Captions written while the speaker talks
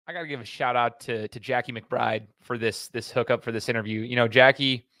I got to give a shout out to Jackie McBride for this hookup for this interview. You know,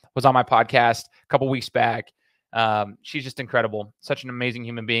 Jackie was on my podcast a couple weeks back. She's just incredible. Such an amazing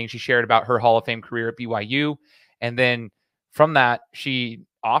human being. She shared about her Hall of Fame career at BYU. And then from that, she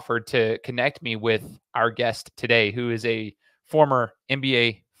offered to connect me with our guest today, who is a former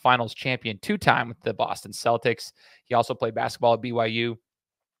NBA Finals champion, 2-time with the Boston Celtics. He also played basketball at BYU,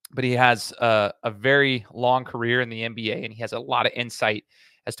 but he has a very long career in the NBA, and he has a lot of insight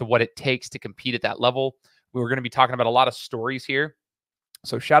as to what it takes to compete at that level. We were going to be talking about a lot of stories here.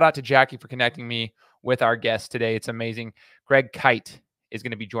 So shout out to Jackie for connecting me with our guest today. It's amazing. Greg Kite is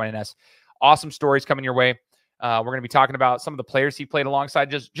going to be joining us. Awesome stories coming your way. We're going to be talking about some of the players he played alongside,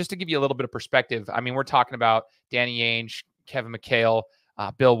 just to give you a little bit of perspective. I mean, we're talking about Danny Ainge, Kevin McHale,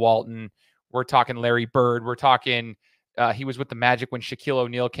 Bill Walton. We're talking Larry Bird. We're talking he was with the Magic when Shaquille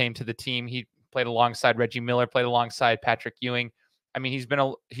O'Neal came to the team. He played alongside Reggie Miller, played alongside Patrick Ewing. I mean, he's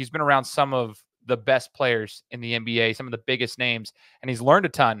been around some of the best players in the NBA, some of the biggest names, and he's learned a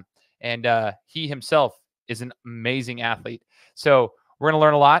ton. And he himself is an amazing athlete. So we're going to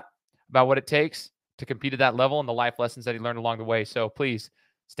learn a lot about what it takes to compete at that level and the life lessons that he learned along the way. So please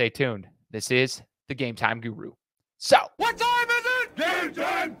stay tuned. This is the Game Time Guru. So what time is it? Game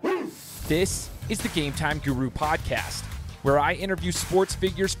time. This is the Game Time Guru podcast, where I interview sports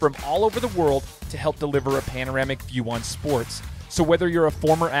figures from all over the world to help deliver a panoramic view on sports. So whether you're a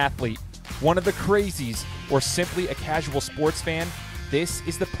former athlete, one of the crazies, or simply a casual sports fan, this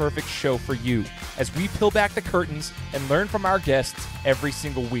is the perfect show for you as we peel back the curtains and learn from our guests every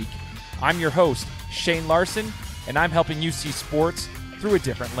single week. I'm your host, Shane Larson, and I'm helping you see sports through a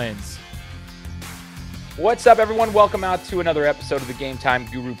different lens. What's up, everyone? Welcome out to another episode of the Game Time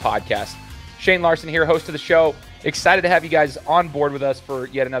Guru podcast. Shane Larson here, host of the show. Excited to have you guys on board with us for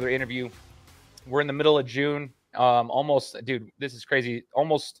yet another interview. We're in the middle of June. This is crazy.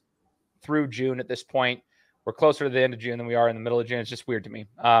 Almost through June at this point. We're closer to the end of June than we are in the middle of June. It's just weird to me.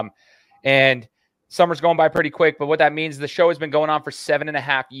 And summer's going by pretty quick, but what that means, the show has been going on for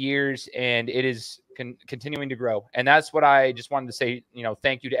 7.5 years, and it is continuing to grow. And that's what I just wanted to say,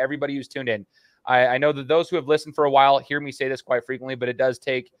 thank you to everybody who's tuned in. I know that those who have listened for a while hear me say this quite frequently, but it does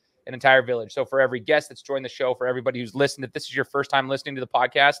take an entire village. So for every guest that's joined the show, for everybody who's listened, if this is your first time listening to the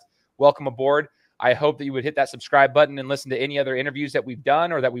podcast, welcome aboard. I hope that you would hit that subscribe button and listen to any other interviews that we've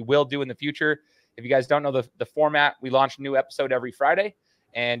done or that we will do in the future. If you guys don't know the format, we launch a new episode every Friday,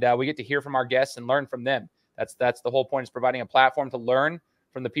 and we get to hear from our guests and learn from them. That's the whole point, is providing a platform to learn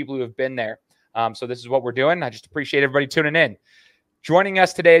from the people who have been there. So this is what we're doing. I just appreciate everybody tuning in. Joining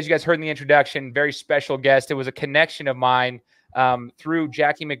us today, as you guys heard in the introduction, very special guest. It was a connection of mine through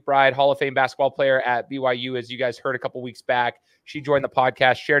Jackie McBride, Hall of Fame basketball player at BYU, as you guys heard a couple weeks back. She joined the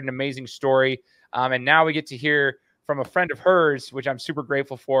podcast, shared an amazing story. And now we get to hear from a friend of hers, which I'm super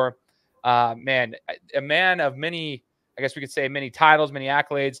grateful for. A man of many, I guess we could say, many titles, many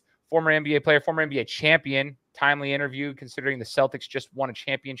accolades, former NBA player, former NBA champion, timely interview considering the Celtics just won a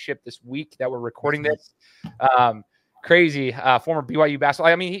championship this week that we're recording this. Crazy, former BYU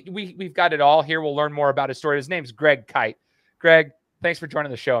basketball. I mean, we've got it all here. We'll learn more about his story. His name's Greg Kite. Greg, thanks for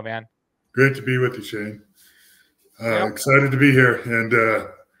joining the show, man. Great to be with you, Shane. Excited to be here and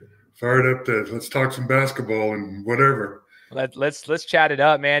fired up to let's talk some basketball and whatever. Let's chat it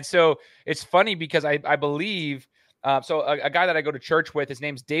up, man. So it's funny because I believe a guy that I go to church with, his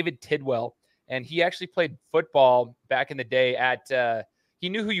name's David Tidwell, and he actually played football back in the day at he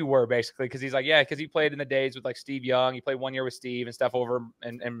knew who you were basically because he's like, yeah, because he played in the days with like Steve Young. He played 1 year with Steve and stuff over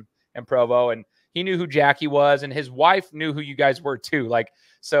in Provo, and he knew who Jackie was, and his wife knew who you guys were too.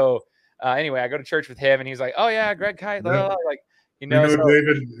 Anyway, I go to church with him, and he's like, oh yeah, Greg Kite, blah, blah, blah. Like, we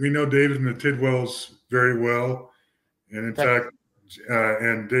know David and the Tidwells very well. And in fact,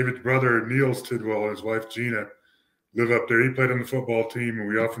 and David's brother, Niels Tidwell, and his wife, Gina, live up there. He played on the football team, and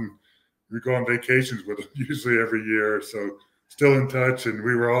we go on vacations with him usually every year. So still in touch. And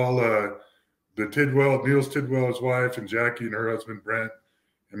we were all Niels Tidwell, his wife, and Jackie and her husband, Brent,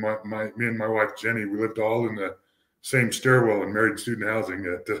 and me and my wife, Jenny, we lived all in the same stairwell in married student housing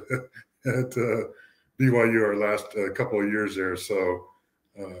at BYU our last couple of years there. So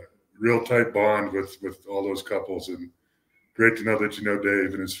real tight bond with all those couples, and great to know that you know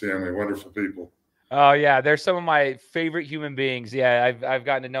Dave and his family. Wonderful people. Oh yeah, they're some of my favorite human beings. Yeah, I've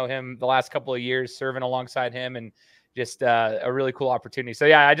gotten to know him the last couple of years, serving alongside him, and just a really cool opportunity. So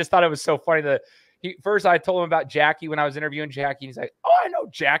yeah, I just thought it was so funny that first I told him about Jackie when I was interviewing Jackie, and he's like, "Oh, I know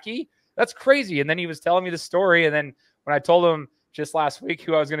Jackie. That's crazy." And then he was telling me the story, and then when I told him just last week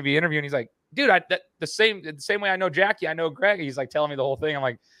who I was going to be interviewing, he's like, "Dude, the same way I know Jackie, I know Greg." He's like telling me the whole thing. I'm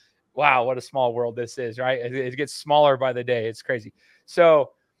like, wow, what a small world this is, right? It gets smaller by the day. It's crazy.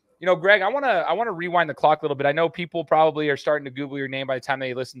 So Greg, I want to rewind the clock a little bit. I know people probably are starting to Google your name by the time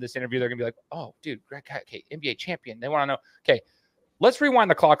they listen to this interview. They're going to be like, oh, dude, Greg Kite, okay, NBA champion. They want to know. Okay, let's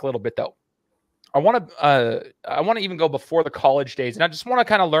rewind the clock a little bit, though. I want to even go before the college days, and I just want to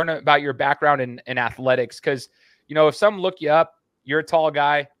kind of learn about your background in athletics, because, if some look you up, you're a tall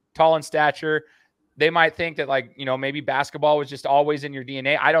guy, tall in stature. They might think that, like, maybe basketball was just always in your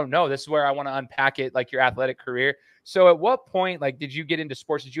DNA. I don't know. This is where I want to unpack it, like your athletic career. So at what point, like, did you get into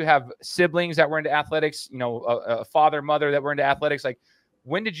sports? Did you have siblings that were into athletics, a father, mother that were into athletics? Like,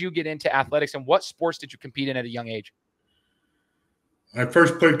 when did you get into athletics, and what sports did you compete in at a young age? I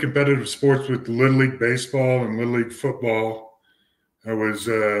first played competitive sports with Little League baseball and Little League football. I was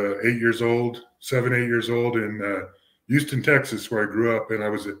 8 years old, 7, 8 years old in Houston, Texas, where I grew up. And I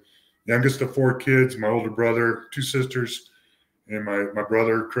was the youngest of 4 kids, my older brother, 2 sisters, and my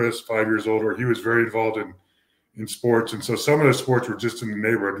brother, Chris, 5 years older. He was very involved in sports. And so some of the sports were just in the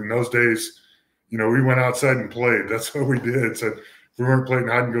neighborhood. In those days, we went outside and played. That's what we did. So if we weren't playing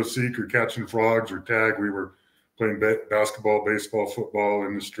hide and go seek or catching frogs or tag, we were playing basketball, baseball, football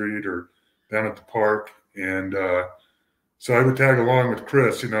in the street or down at the park. And so I would tag along with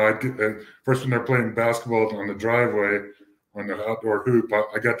Chris. First when they're playing basketball on the driveway, on the outdoor hoop,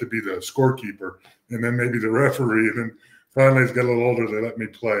 I got to be the scorekeeper, and then maybe the referee. And then finally, as I got a little older, they let me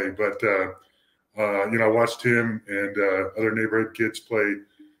play. But, I watched him and other neighborhood kids play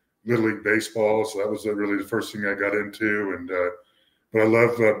Little League baseball. So that was really the first thing I got into. And but I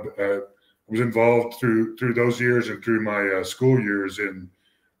love I was involved through those years and through my school years in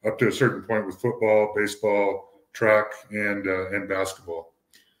up to a certain point with football, baseball, track, and basketball.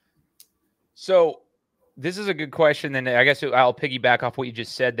 So this is a good question. Then I guess I'll piggyback off what you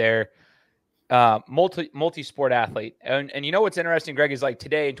just said there. Multi-sport athlete. And what's interesting, Greg, is like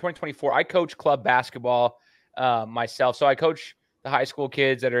today in 2024, I coach club basketball myself. So I coach the high school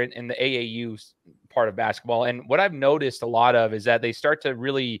kids that are in the AAU part of basketball. And what I've noticed a lot of is that they start to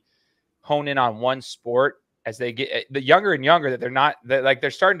really hone in on one sport as they get the younger and younger, that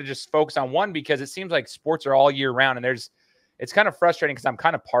they're starting to just focus on one, because it seems like sports are all year round. And it's kind of frustrating because I'm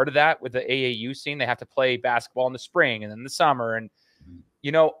kind of part of that with the AAU scene. They have to play basketball in the spring and then the summer. And,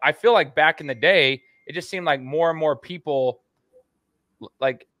 I feel like back in the day, it just seemed like more and more people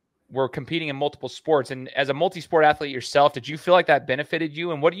like were competing in multiple sports. And as a multi-sport athlete yourself, did you feel like that benefited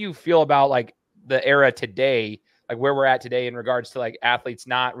you? And what do you feel about like the era today, like where we're at today in regards to like athletes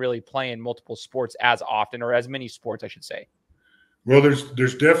not really playing multiple sports as often, or as many sports, I should say? Well, there's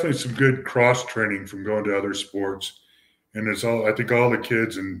definitely some good cross training from going to other sports. And I think all the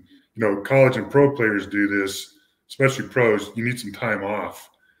kids and, college and pro players do this, especially pros. You need some time off.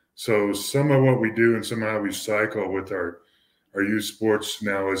 So some of what we do and somehow we cycle with our youth sports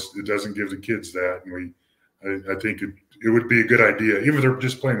now is it doesn't give the kids that. And I think it would be a good idea, even if they're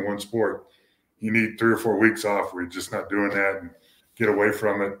just playing one sport. You need 3 or 4 weeks off where you're just not doing that and get away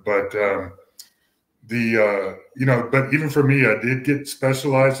from it. But but even for me, I did get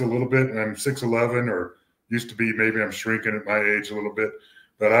specialized a little bit, and I'm 6'11", or used to be. Maybe I'm shrinking at my age a little bit,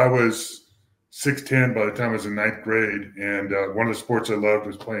 but I was 6'10" by the time I was in 9th grade. And one of the sports I loved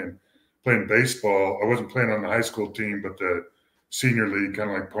was playing baseball. I wasn't playing on the high school team, but the senior league,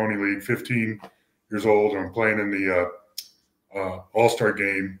 kind of like Pony League. 15 years old, and I'm playing in the All-Star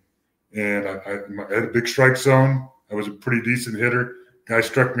game. And I had a big strike zone. I was a pretty decent hitter. Guy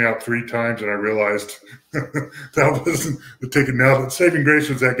struck me out 3 times, and I realized that wasn't the ticket. Now, the saving grace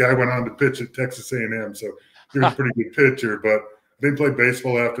was that guy went on to pitch at Texas A&M, so he was a pretty good pitcher. But I didn't play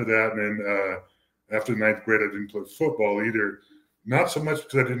baseball after that, and then after 9th grade, I didn't play football either. Not so much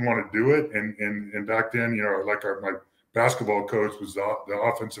because I didn't want to do it, and back then, like my basketball coach was the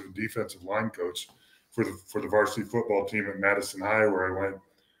offensive and defensive line coach for the varsity football team at Madison High, where I went.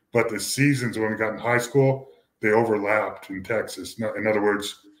 But the seasons when we got in high school, they overlapped in Texas. In other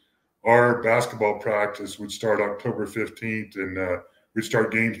words, our basketball practice would start October 15th, and we'd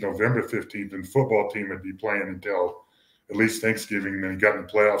start games November 15th, and the football team would be playing until at least Thanksgiving. And then you got in the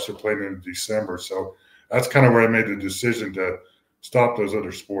playoffs, or playing in December. So that's kind of where I made the decision to stop those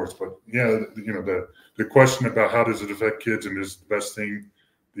other sports. But yeah, the question about how does it affect kids and is the best thing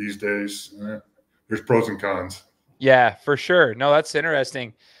these days, there's pros and cons. Yeah, for sure. No, that's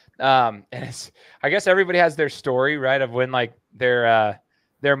interesting. And I guess everybody has their story, right? Of when like their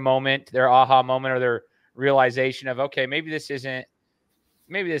moment, their aha moment, or their realization of, okay, maybe this isn't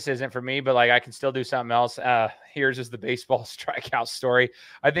for me, but like I can still do something else. Here's just the baseball strikeout story.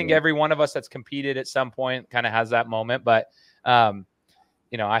 I think every one of us that's competed at some point kind of has that moment, but I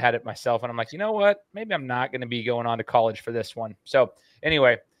had it myself, and I'm like, you know what? Maybe I'm not going to be going on to college for this one. So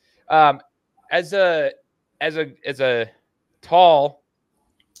anyway, as a tall,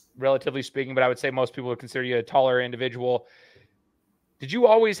 relatively speaking, but I would say most people would consider you a taller individual. Did you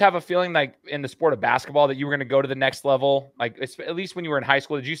always have a feeling like in the sport of basketball that you were going to go to the next level? Like at least when you were in high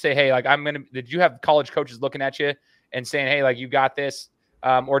school, did you say, hey, like did you have college coaches looking at you and saying, hey, like you got this?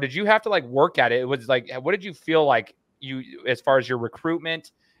 Or did you have to like work at it? It was like, what did you feel like as far as your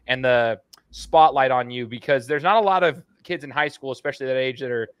recruitment and the spotlight on you? Because there's not a lot of kids in high school, especially that age,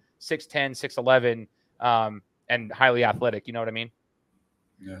 that are 6'10", 6'11", and highly athletic. You know what I mean?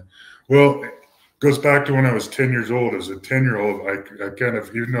 Yeah. Well, it goes back to when I was 10 years old. As a 10-year-old, I kind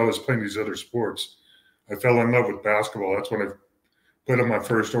of, even though I was playing these other sports, I fell in love with basketball. That's when I put on my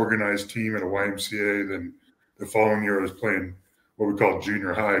first organized team at a YMCA. Then the following year, I was playing what we called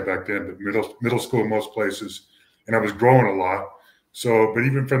junior high back then, but middle school in most places. And I was growing a lot. So, but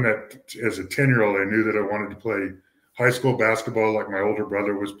even from that, as a 10-year-old, I knew that I wanted to play high school basketball like my older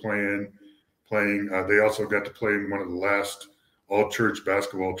brother was playing. They also got to play in one of the last all-church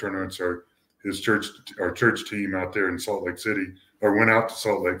basketball tournaments. Our church team out there in Salt Lake City, or went out to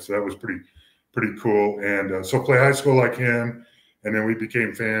Salt Lake, so that was pretty cool. And so play high school like him, and then we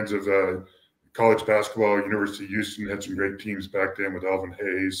became fans of college basketball. University of Houston had some great teams back then with Alvin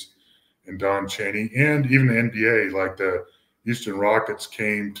Hayes and Don Chaney, and even the NBA, like the Houston Rockets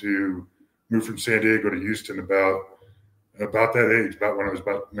moved from San Diego to Houston about that age, about when I was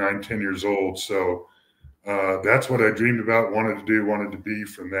about 9, 10 years old. So that's what I dreamed about, wanted to do, wanted to be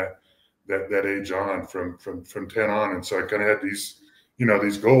from that age on, from 10 on. And so I kind of had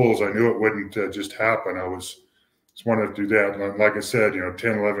these goals. I knew it wouldn't just happen. I just wanted to do that. Like I said,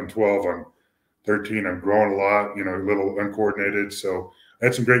 10, 11, 12, I'm 13, I'm growing a lot, a little uncoordinated. So I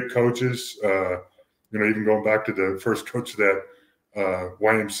had some great coaches, even going back to the first coach of that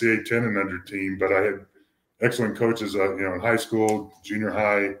YMCA 10 and under team, but I had excellent coaches, in high school, junior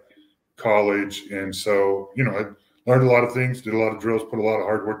high, college. And so, I learned a lot of things, did a lot of drills, put a lot of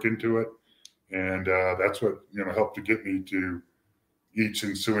hard work into it. And that's what, helped to get me to each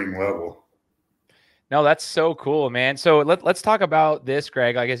ensuing level. No, that's so cool, man. So let's talk about this,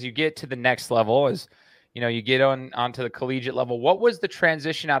 Greg. Like as you get to the next level, as you get onto the collegiate level, what was the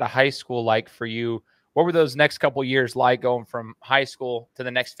transition out of high school like for you? What were those next couple years like going from high school to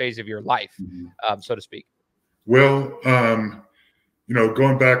the next phase of your life, so to speak? Well,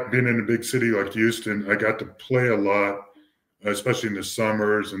 going back, being in a big city like Houston, I got to play a lot, especially in the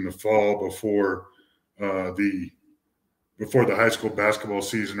summers and the fall before the high school basketball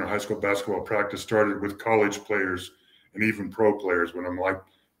season or high school basketball practice started, with college players and even pro players when I'm like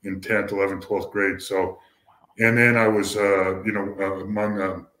in 10th, 11th, 12th grade. So, and then I was, among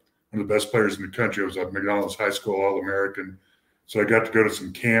one of the best players in the country. I was at McDonald's high school All-American. So I got to go to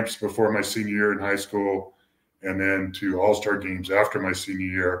some camps before my senior year in high school, and then to all-star games after my senior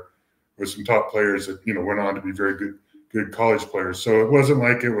year with some top players that, went on to be very good college players. So it wasn't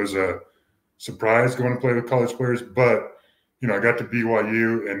like it was a surprise going to play with college players, but, I got to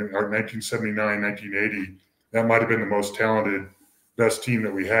BYU, and our 1979, 1980, that might have been the most talented, best team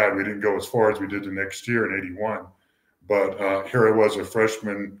that we had. We didn't go as far as we did the next year in 81. But here I was, a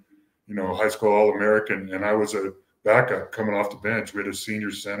freshman, high school All-American, and I was a backup coming off the bench. We had a senior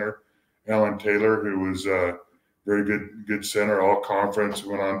center, Alan Taylor, who was very good center, all conference,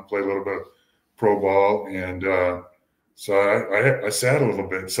 went on to play a little bit of pro ball. And so I sat a little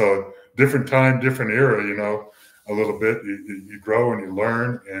bit. So different time, different era, a little bit. You grow and you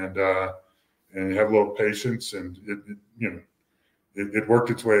learn, and you have a little patience, and it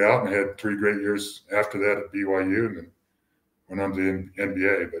worked its way out. And I had 3 great years after that at BYU, and then went on to the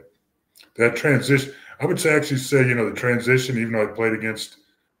NBA. But that transition, I would actually say, the transition, even though I played against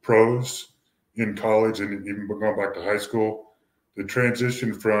pros in college and even going back to high school, the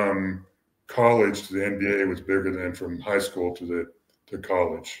transition from college to the NBA was bigger than from high school to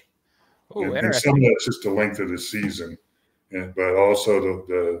college. Ooh, and some of that's just the length of the season, but also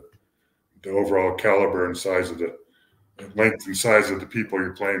the overall caliber and size of the length and size of the people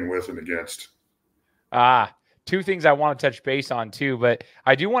you're playing with and against. 2 things I want to touch base on too, but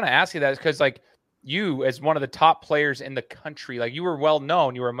I do want to ask you that because like you, as one of the top players in the country, like you were well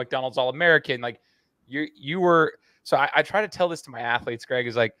known, you were a McDonald's All-American, like you were. So I try to tell this to my athletes, Greg,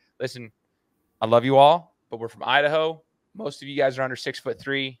 is like, listen, I love you all, but we're from Idaho. Most of you guys are under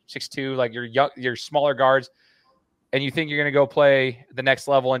 6'3", 6'2", like you're smaller guards, and you think you're going to go play the next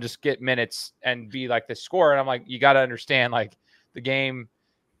level and just get minutes and be like the scorer. And I'm like, you got to understand, like the game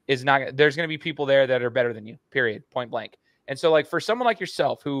is not, there's going to be people there that are better than you, period, point blank. And so like for someone like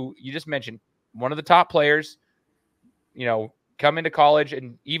yourself, who you just mentioned, one of the top players, come into college,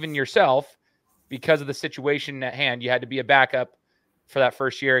 and even yourself, because of the situation at hand, you had to be a backup for that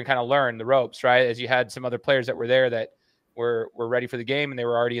first year and kind of learn the ropes, right? As you had some other players that were there that were ready for the game and they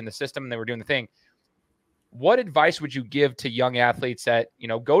were already in the system and they were doing the thing. What advice would you give to young athletes that,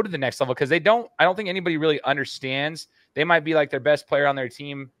 go to the next level? Because I don't think anybody really understands. They might be like their best player on their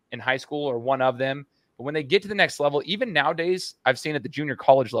team in high school or one of them. But when they get to the next level, even nowadays, I've seen at the junior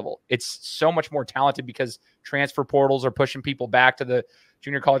college level, it's so much more talented because transfer portals are pushing people back to the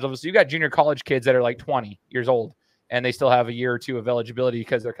junior college level. So you got junior college kids that are like 20 years old and they still have a year or two of eligibility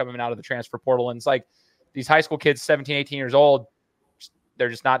because they're coming out of the transfer portal. And it's like these high school kids, 17, 18 years old, they're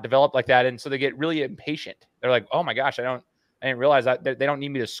just not developed like that. And so they get really impatient. They're like, oh my gosh, I didn't realize that they don't need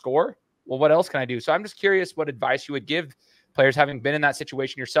me to score. Well, what else can I do? So I'm just curious what advice you would give players having been in that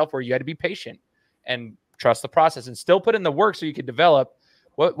situation yourself where you had to be patient and trust the process and still put in the work so you could develop.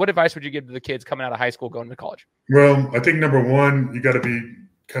 What advice would you give to the kids coming out of high school going to college? Well, I think number one, you got to be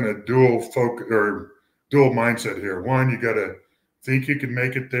kind of dual mindset here. One, you got to think you can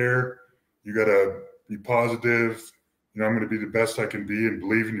make it there. You got to be positive. I'm going to be the best I can be and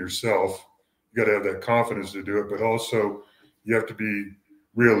believe in yourself. You got to have that confidence to do it, but also you have to be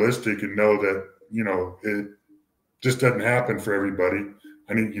realistic and know that, it just doesn't happen for everybody.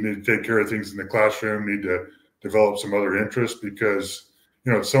 You need to take care of things in the classroom, need to develop some other interests because,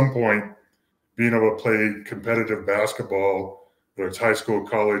 at some point being able to play competitive basketball, whether it's high school,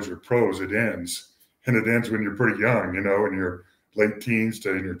 college, or pros, it ends. And it ends when you're pretty young, in your late teens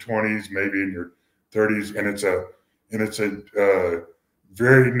to in your 20s, maybe in your 30s. And it's a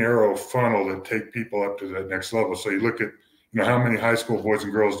very narrow funnel that take people up to that next level. So you look at, how many high school boys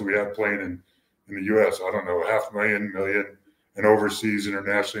and girls do we have playing in the U.S.? I don't know, 500,000, million, and overseas,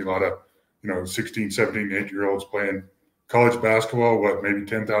 internationally, a lot of, 16, 17, 8-year-olds playing college basketball, maybe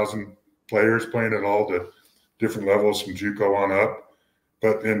 10,000 players playing at all the different levels from JUCO on up.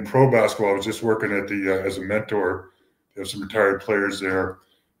 But in pro basketball, I was just working at as a mentor. There's some retired players there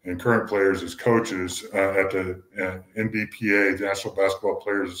and current players as coaches at the NBPA, the National Basketball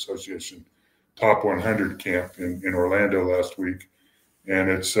Players Association, Top 100 camp in Orlando last week. And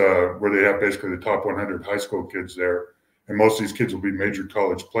it's where they have basically the top 100 high school kids there. And most of these kids will be major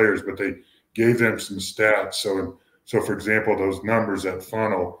college players, but they gave them some stats. So for example, those numbers, that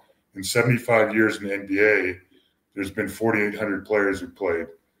funnel, in 75 years in the NBA, there's been 4,800 players who played.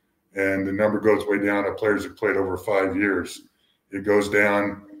 And the number goes way down to players who played over 5 years. It goes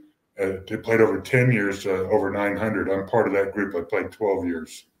down. They played over 10 years to over 900. I'm part of that group. I played 12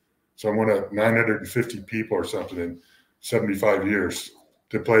 years. So I'm one of 950 people or something in 75 years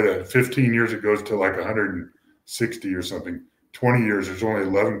to play that. 15 years, it goes to like 160 or something. 20 years, there's only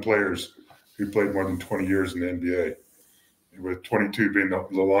 11 players who played more than 20 years in the NBA, with 22 being the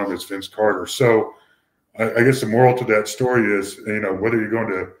longest, Vince Carter. So I guess the moral to that story is, whether you're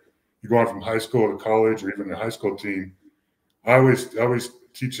going from high school to college or even a high school team, I always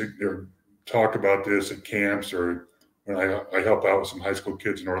teach or talk about this at camps or when I help out with some high school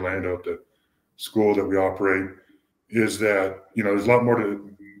kids in Orlando at the school that we operate, is that, there's a lot more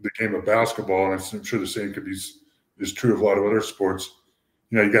to the game of basketball. And I'm sure the same is true of a lot of other sports.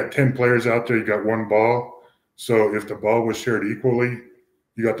 You got 10 players out there, you got one ball. So if the ball was shared equally,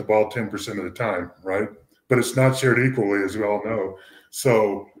 you got the ball 10% of the time, right? But it's not shared equally, as we all know.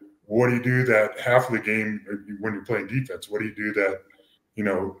 So what do you do that half of the game when you're playing defense? What do you do that,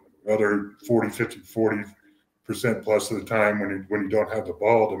 other 40, 50, 40% plus of the time when you don't have the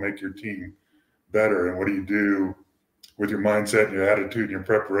ball to make your team better? And what do you do with your mindset and your attitude and your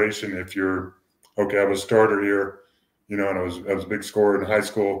preparation if you're, okay, I was a starter here, and I was a big scorer in high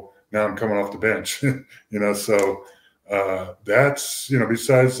school. Now I'm coming off the bench, so that's,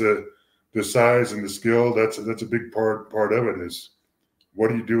 besides the size and the skill, that's a big part of it is what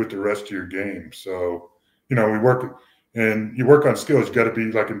do you do with the rest of your game? So, we work on skills. You got to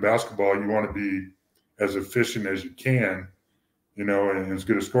be like in basketball, you want to be as efficient as you can, and as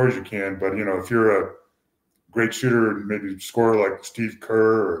good a scorer as you can. But, if you're a great shooter, maybe scorer like Steve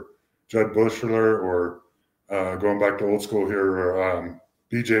Kerr or Judd Bushler or going back to old school here,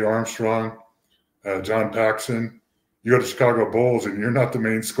 B.J. Armstrong, John Paxson. You go to Chicago Bulls and you're not the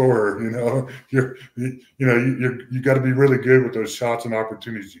main scorer. You got to be really good with those shots and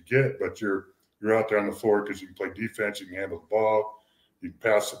opportunities you get. But you're out there on the floor because you can play defense, you can handle the ball, you can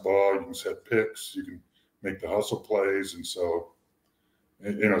pass the ball, you can set picks, you can make the hustle plays, and so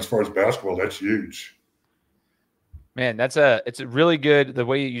as far as basketball, that's huge. Man, it's a really good, the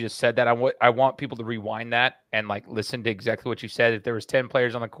way you just said that. I want people to rewind that and like listen to exactly what you said. If there was 10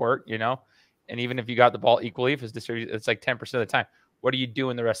 players on the court, and even if you got the ball equally, if it's distributed, it's like 10% of the time. What are you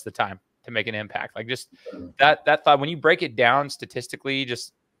doing the rest of the time to make an impact? Like just that thought, when you break it down statistically,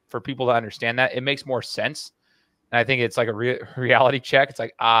 just for people to understand that, it makes more sense. And I think it's like a reality check. It's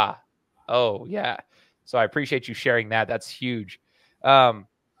like, oh yeah. So I appreciate you sharing that. That's huge.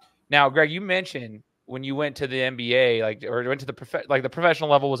 Now, Greg, you mentioned when you went to the NBA, or went to the the professional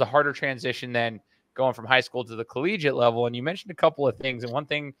level was a harder transition than going from high school to the collegiate level. And you mentioned a couple of things. And one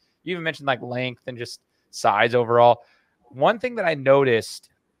thing you even mentioned like length and just size overall. One thing that I noticed,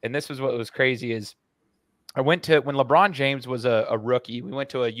 and this was what was crazy, is I went to when LeBron James was a rookie. We went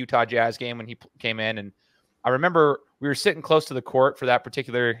to a Utah Jazz game when he came in, and I remember we were sitting close to the court for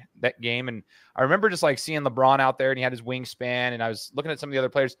that game, and I remember just like seeing LeBron out there, and he had his wingspan, and I was looking at some of the other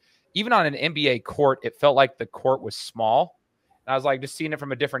players. Even on an NBA court, it felt like the court was small. And I was like just seeing it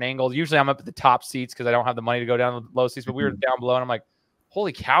from a different angle. Usually I'm up at the top seats because I don't have the money to go down the low seats, but we were down below, and I'm like,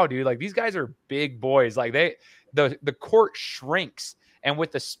 holy cow, dude! Like these guys are big boys. Like the court shrinks, and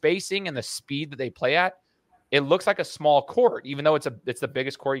with the spacing and the speed that they play at, it looks like a small court, even though it's the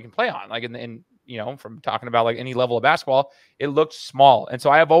biggest court you can play on. Like in from talking about like any level of basketball, it looks small. And so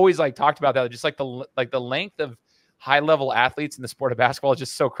I have always like talked about that, just like the length of high level athletes in the sport of basketball is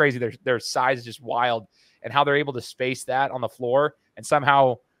just so crazy. Their size is just wild, and how they're able to space that on the floor. And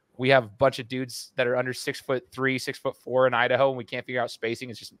somehow we have a bunch of dudes that are under 6'3", 6'4" in Idaho, and we can't figure out spacing.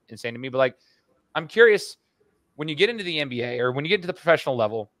 It's just insane to me. But like, I'm curious, when you get into the NBA or when you get into the professional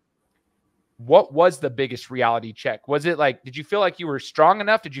level, what was the biggest reality check? Was it like, did you feel like you were strong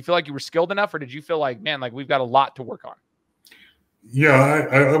enough? Did you feel like you were skilled enough? Or did you feel like, man, like we've got a lot to work on? Yeah,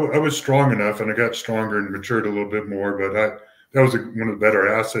 I was strong enough, and I got stronger and matured a little bit more, but that was one of the better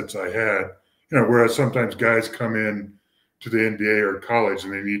assets I had. Whereas sometimes guys come in to the NBA or college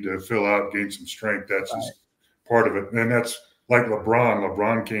and they need to fill out, gain some strength. That's just part of it. And that's like LeBron.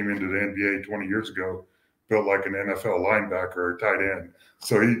 LeBron came into the NBA 20 years ago, built like an NFL linebacker or tight end.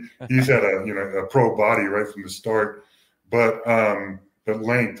 So he's had a pro body right from the start. But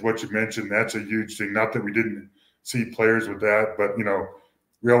length, what you mentioned, that's a huge thing. Not that we didn't see players with that, but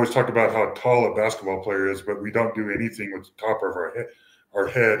we always talk about how tall a basketball player is, but we don't do anything with the top of our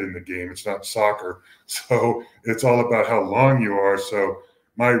head in the game. It's not soccer, so it's all about how long you are. So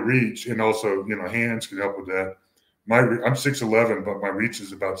my reach, and also hands can help with that. I'm 6'11", but my reach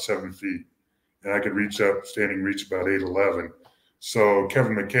is about 7 feet, and I could reach up, standing reach, about 8'11". So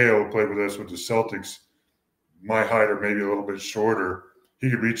Kevin McHale played with us with the Celtics. My height, or maybe a little bit shorter, he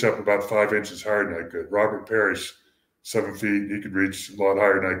could reach up about 5 inches higher than I could. Robert Parrish, 7 feet, he could reach a lot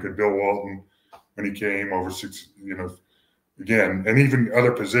higher than I could. Bill Walton, when he came, over 6, again, and even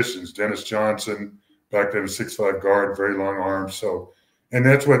other positions. Dennis Johnson, back then, a 6'5" guard, very long arms. So, and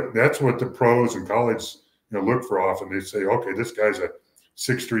that's what the pros in college, look for often. They say, okay, this guy's a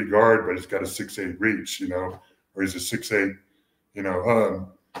 6'3" guard, but he's got a 6'8" reach, or he's a 6'8",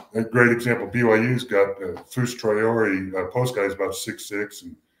 a great example, BYU's got Fus Traore, post guy is about 6'6",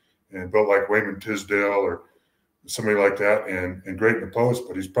 and built like Wayman Tisdale or somebody like that, and great in the post,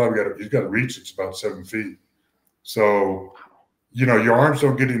 but he's got a reach that's about 7 feet. So, your arms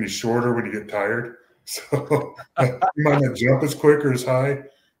don't get any shorter when you get tired. So you might not jump as quick or as high.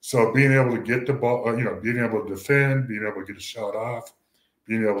 So being able to get the ball, being able to defend, being able to get a shot off,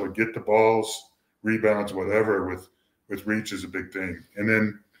 being able to get the balls, rebounds, whatever, with reach is a big thing. And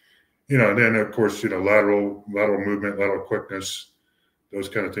then, then of course, lateral movement, lateral quickness, those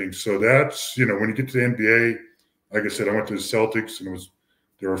kind of things. So that's, when you get to the NBA, like I said, I went to the Celtics, and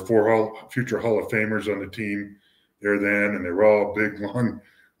there were 4 future Hall of Famers on the team there then, and they were all big,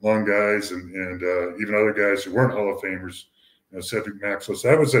 long guys, and even other guys who weren't Hall of Famers, Cedric Maxwell. So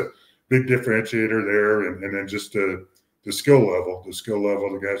that was a big differentiator there, and then just the skill level,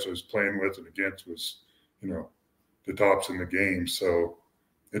 the guys I was playing with and against was, the tops in the game. So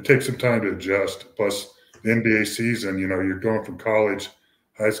it takes some time to adjust. Plus the NBA season, you're going from college,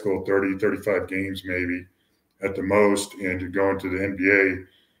 high school, 30, 35 games maybe at the most, and you're going to the NBA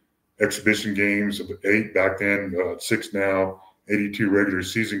exhibition games of 8 back then, 6 now, 82 regular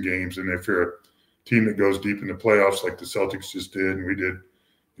season games. And if you're a team that goes deep in the playoffs like the Celtics just did, and we did,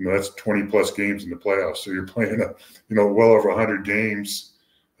 that's 20 plus games in the playoffs. So you're playing well over 100 games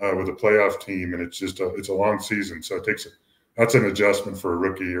with a playoff team, and it's a long season. So that's an adjustment for a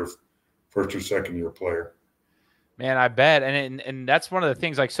rookie or first or second year player. Man, I bet. And that's one of the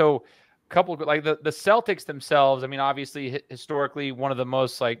things, like, so couple, like the Celtics themselves, I mean, obviously historically one of the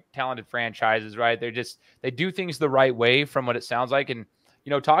most like talented franchises, right? They do things the right way from what it sounds like. And,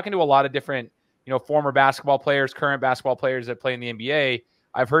 talking to a lot of different, former basketball players, current basketball players that play in the NBA,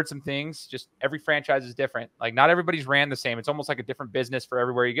 I've heard some things. Just every franchise is different. Like not everybody's ran the same. It's almost like a different business for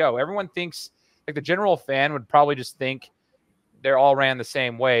everywhere you go. Everyone thinks, like the general fan would probably just think they're all ran the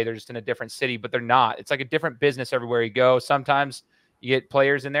same way. They're just in a different city, but they're not. It's like a different business everywhere you go. Sometimes you get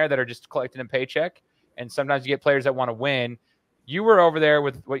players in there that are just collecting a paycheck, and sometimes you get players that want to win. you were over there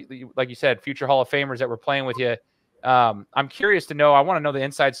with like you said, future Hall of Famers that were playing with you. I'm curious to know. I want to know the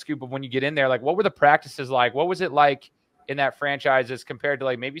inside scoop of when you get in there. Like, what were the practices like? What was it like in that franchise as compared to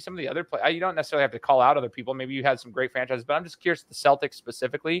like maybe some of the other players? You don't necessarily have to call out other people. Maybe you had some great franchises, but I'm just curious the Celtics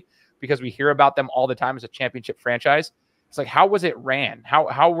specifically because we hear about them all the time as a championship franchise. It's like, how was it ran? How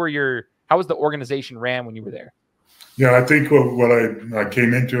was the organization ran when you were there? Yeah, I think what I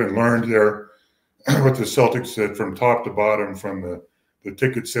came into and learned there with the Celtics, that from top to bottom, from the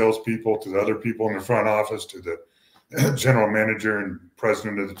ticket salespeople to the other people in the front office to the general manager and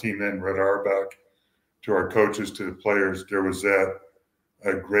president of the team then, Red Auerbach, to our coaches, to the players, there was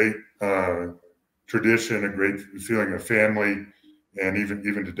a great tradition, a great feeling of family, and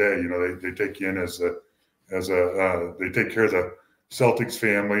even today, you know, they take you in as they take care of the Celtics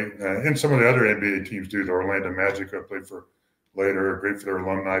family, and some of the other NBA teams do. The Orlando Magic I played for later, great for their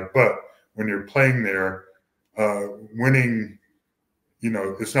alumni. But when you're playing there, winning, you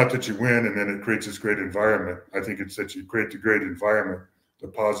know, it's not that you win and then it creates this great environment. I think it's that you create the great environment, the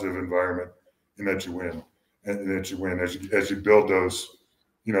positive environment, and that you win, and that you win as you build those,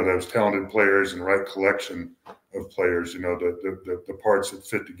 you know, those talented players and right collection of players, you know, the parts that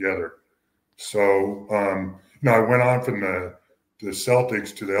fit together. So, I went on from the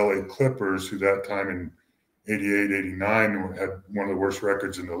Celtics to the LA Clippers, who that time in 88, 89 had one of the worst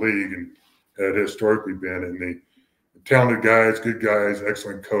records in the league and had historically been. And the talented guys, good guys,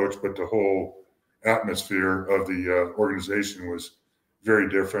 excellent coach, but the whole atmosphere of the organization was very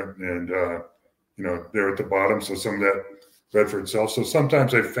different. And, you know, they're at the bottom. So some of that read for itself. So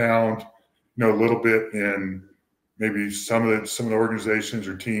sometimes I found, you know, a little bit in maybe some of the organizations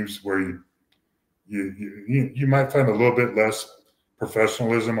or teams where you might find a little bit less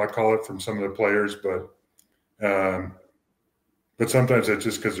professionalism, I call it, from some of the players, but sometimes it's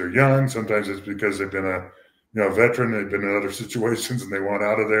just because they're young. Sometimes it's because they've been a veteran. They've been in other situations and they want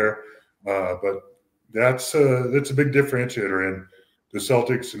out of there. But that's a big differentiator. And the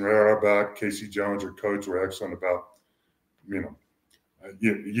Celtics and Ray Auerbach, Casey Jones, our coach, were excellent about, you know,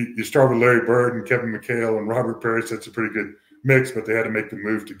 you start with Larry Bird and Kevin McHale and Robert Parrish. That's a pretty good mix, but they had to make the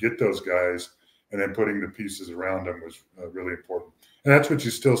move to get those guys, and then putting the pieces around them was really important. And that's what you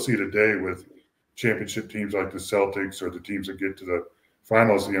still see today with championship teams like the Celtics or the teams that get to the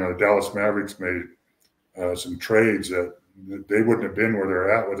finals. You know, the Dallas Mavericks made some trades that they wouldn't have been where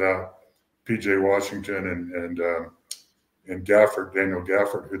they're at without P.J. Washington and Gafford, Daniel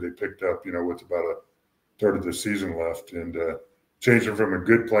Gafford, who they picked up, you know, with about a third of the season left, and changed them from a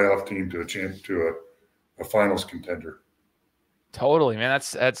good playoff team to a finals contender. Totally, man. That's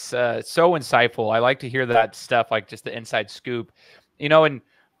so insightful. I like to hear that stuff, like just the inside scoop, you know. And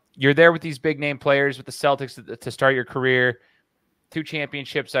you're there with these big name players with the Celtics to start your career. 2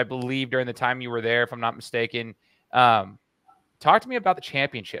 championships, I believe, during the time you were there, if I'm not mistaken. Talk to me about the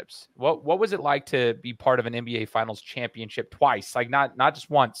championships. What was it like to be part of an NBA Finals championship twice? Like not just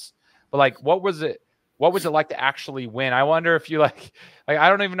once, but like what was it? What was it like to actually win? I wonder if you like I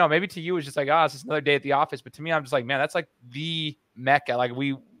don't even know. Maybe to you it's just like, oh, it's just another day at the office. But to me, I'm just like, man, that's like the Mecca. Like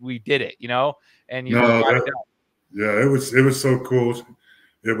we did it, you know. And you it was so cool.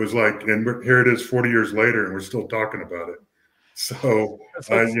 It was like, and here it is 40 years later, and we're still talking about it. So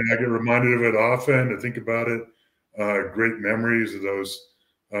I get reminded of it often. I think about it. Great memories of those,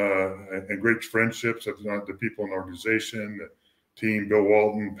 and great friendships of the people in the organization. The team, Bill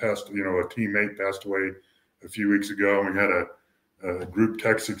Walton passed. You know, a teammate passed away a few weeks ago. We had a group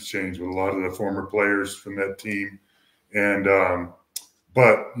text exchange with a lot of the former players from that team, and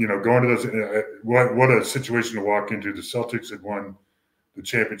but you know, going to those, what a situation to walk into. The Celtics had won the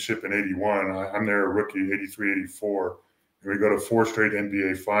championship in '81. I'm there, a rookie, '83, '84, and we go to 4 straight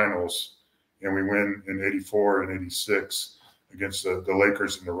NBA Finals, and we win in '84 and '86 against the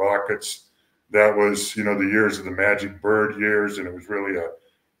Lakers and the Rockets. That was, you know, the years of the Magic Bird years, and it was really a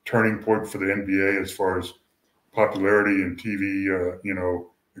turning point for the NBA as far as popularity and TV, you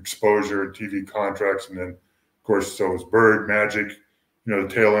know, exposure and TV contracts. And then, of course, so was Bird, Magic, you know,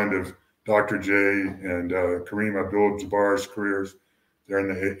 the tail end of Dr. J and Kareem Abdul-Jabbar's careers there in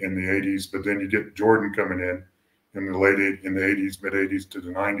the 80s. But then you get Jordan coming in the in the 80s, mid 80s to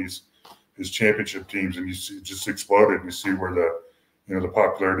the 90s, his championship teams, and you see it just exploded. And you see where the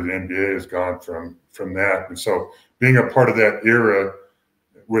popularity of the NBA has gone from that. And so being a part of that era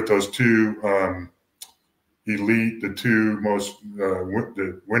with those 2 elite, the 2 most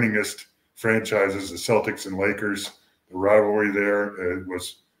the winningest franchises, the Celtics and Lakers, the rivalry there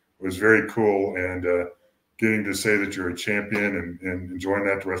was very cool. And getting to say that you're a champion and enjoying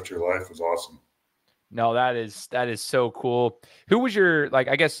that the rest of your life was awesome. No, that is so cool. Who was your, like,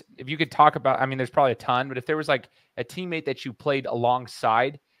 I guess if you could talk about, I mean, there's probably a ton, but if there was like a teammate that you played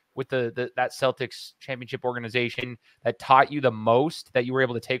alongside with that Celtics championship organization that taught you the most that you were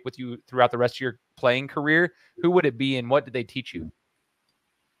able to take with you throughout the rest of your playing career, who would it be and what did they teach you?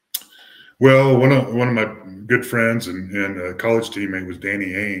 Well, one of my good friends and a college teammate was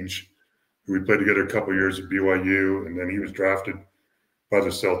Danny Ainge, who we played together a couple of years at BYU, and then he was drafted by the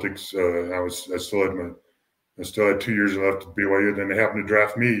Celtics. I still had 2 years left at BYU. Then they happened to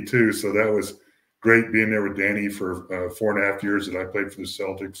draft me too, so that was great being there with Danny for 4.5 years that I played for the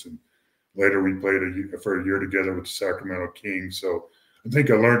Celtics, and later we played for a year together with the Sacramento Kings. So I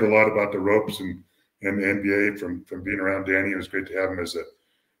think I learned a lot about the ropes and the NBA from being around Danny. It was great to have him as a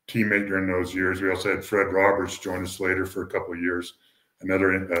teammate during those years. We also had Fred Roberts join us later for a couple of years,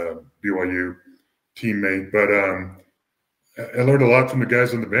 another BYU teammate. But I learned a lot from the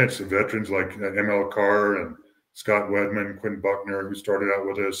guys on the bench, the veterans like ML Carr and Scott Wedman, Quinn Buckner, who started out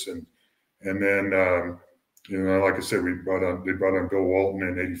with us, and then like I said, they brought on Bill Walton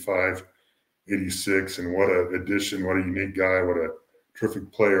in '85, '86, and what an addition, what a unique guy, what a terrific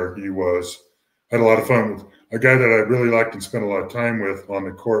player he was. I had a lot of fun with a guy that I really liked and spent a lot of time with on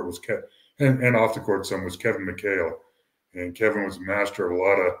the court was and off the court some was Kevin McHale, and Kevin was a master of a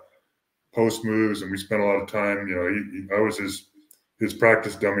lot of post moves, and we spent a lot of time. I was his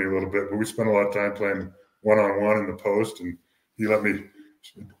practice dummy a little bit, but we spent a lot of time playing one-on-one in the post, and he let me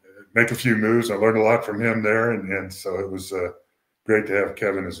make a few moves. I learned a lot from him there, and so it was great to have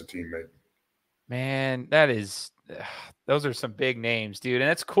Kevin as a teammate. Man, those are some big names, dude,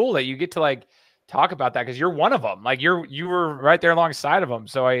 and it's cool that you get to like talk about that because you're one of them. Like you were right there alongside of them,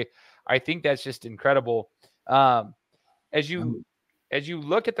 so I think that's just incredible. As you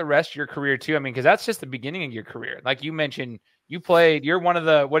look at the rest of your career too, I mean, because that's just the beginning of your career. Like you mentioned, you're one of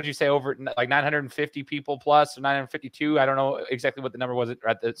the, what did you say, over like 950 people plus, or 952? I don't know exactly what the number was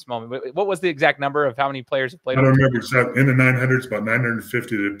at this moment. What was the exact number of how many players have played? I don't remember exactly. In the 900s, about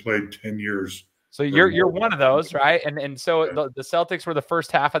 950 that played 10 years. So you're one of those, right? And so the Celtics were the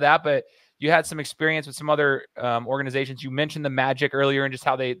first half of that, but you had some experience with some other organizations. You mentioned the Magic earlier and just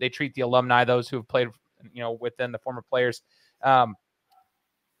how they treat the alumni, those who have played, within the former players.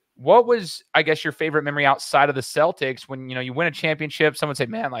 What was, I guess, your favorite memory outside of the Celtics when, you win a championship? Someone said,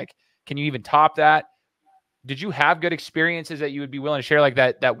 man, like, can you even top that? Did you have good experiences that you would be willing to share like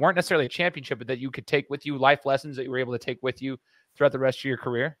that weren't necessarily a championship, but that you could take with you, life lessons that you were able to take with you throughout the rest of your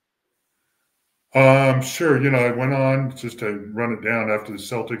career? Sure. I went on, just to run it down, after the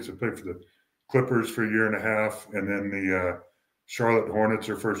Celtics. I played for the Clippers for a year and a half, and then the Charlotte Hornets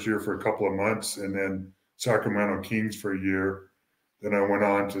their first year for a couple of months, and then Sacramento Kings for a year. Then I went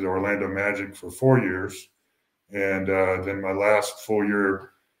on to the Orlando Magic for 4 years. And then my last full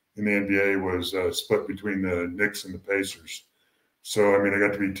year in the NBA was split between the Knicks and the Pacers. So, I mean, I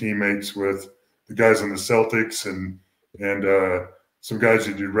got to be teammates with the guys on the Celtics and some guys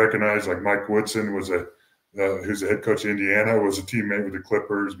that you'd recognize, like Mike Woodson who's the head coach of Indiana, was a teammate with the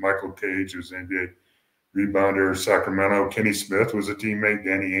Clippers. Michael Cage, who's an NBA rebounder, Sacramento. Kenny Smith was a teammate.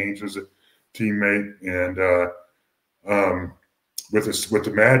 Danny Ainge was a teammate. And with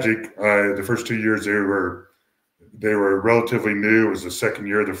the Magic, the first 2 years they were relatively new. It was the second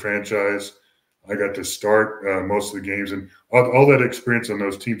year of the franchise. I got to start most of the games, and all that experience on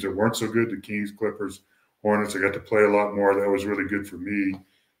those teams that weren't so good, the Kings, Clippers, Hornets, I got to play a lot more. That was really good for me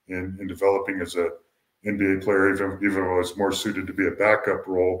in developing as a NBA player, even though I was more suited to be a backup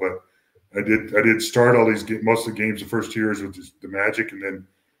role. But I did start all these most of the games the first 2 years with the Magic, and then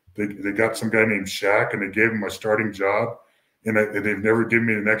they got some guy named Shaq, and they gave him my starting job. And they've never given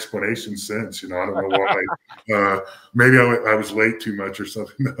me an explanation since. I don't know why. Maybe I was late too much or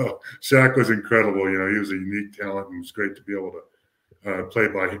something. No, Shaq was incredible. He was a unique talent, and it was great to be able to play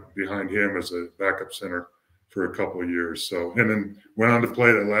behind him as a backup center for a couple of years. So, and then went on to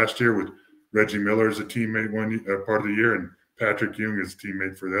play that last year with Reggie Miller as a teammate part of the year, and Patrick Ewing as a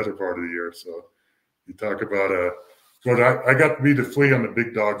teammate for the other part of the year. So, you talk about I got to be the flea on the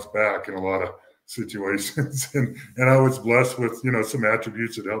big dog's back in a lot of situations, and I was blessed with some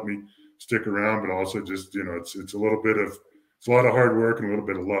attributes that helped me stick around, but also just it's a lot of hard work and a little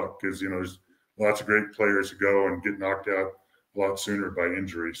bit of luck, because there's lots of great players who go and get knocked out a lot sooner by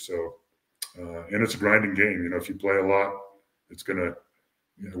injury. So and it's a grinding game. If you play a lot, it's gonna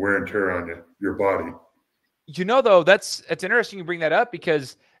wear and tear on your body. Though, it's interesting you bring that up,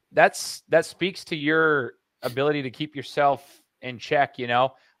 because that speaks to your ability to keep yourself in check.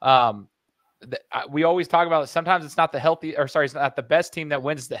 We always talk about it. Sometimes it's not it's not the best team that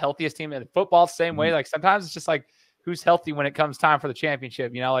wins, it's the healthiest team. In football, the same way. Like sometimes it's just like who's healthy when it comes time for the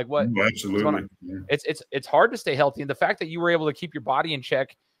championship. Like what? Oh, absolutely. Yeah. It's hard to stay healthy, and the fact that you were able to keep your body in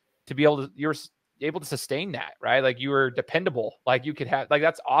check to be able to, you're able to sustain that, right? Like you were dependable. Like you could have, like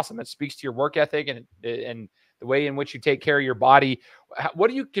that's awesome. It speaks to your work ethic and the way in which you take care of your body. What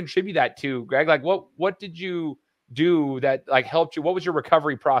do you contribute that to, Greg? Like what did you do that like helped you? What was your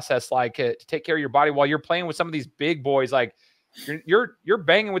recovery process like to take care of your body while you're playing with some of these big boys? Like you're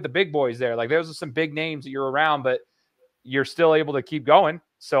banging with the big boys there. Like those are some big names that you're around, but you're still able to keep going.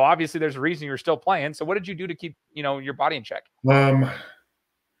 So obviously there's a reason you're still playing. So what did you do to keep, your body in check?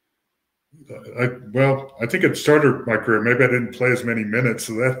 I think it started my career. Maybe I didn't play as many minutes,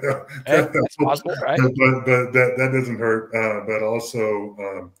 so that's possible, right? But that doesn't hurt. But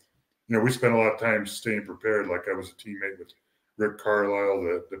also, we spent a lot of time staying prepared. Like I was a teammate with Rick Carlisle,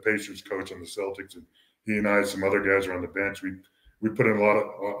 the Pacers coach on the Celtics, and he and I, some other guys were on the bench. We put in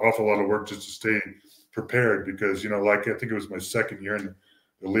awful lot of work just to stay prepared because, like I think it was my second year in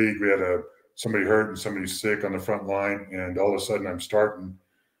the league, we had somebody hurt and somebody sick on the front line, and all of a sudden I'm starting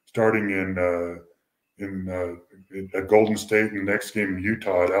at Golden State and the next game in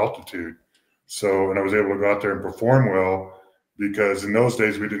Utah at altitude. So, and I was able to go out there and perform well because in those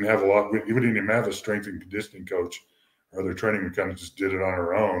days we didn't have we didn't even have a strength and conditioning coach or other training. We kind of just did it on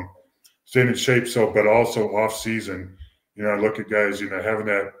our own, staying in shape. So, but also off season, I look at guys, having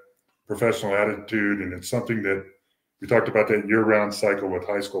that professional attitude, and it's something that we talked about that year-round cycle with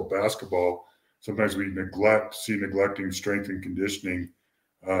high school basketball. Sometimes we neglecting strength and conditioning,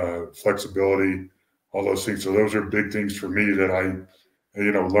 flexibility, all those things. So those are big things for me that I,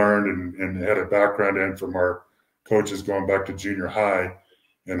 learned and had a background in from our coaches going back to junior high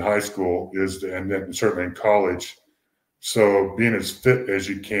and high school and then certainly in college. So being as fit as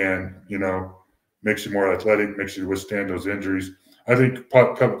you can, makes you more athletic, makes you withstand those injuries. I think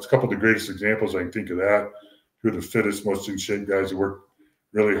a couple of the greatest examples I can think of that, who are the fittest, most in shape guys who work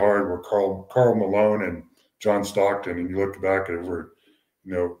really hard were Karl Malone and John Stockton. And you look back at over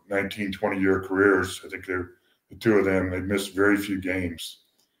 19, 20-year careers. I think the two of them, they missed very few games.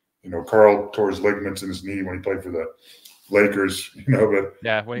 Karl tore his ligaments in his knee when he played for the Lakers, but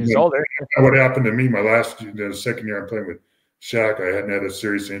yeah, when he was older. What happened to me my second year I'm playing with Shaq, I hadn't had a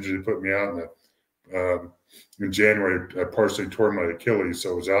serious injury that put me out in January. I partially tore my Achilles,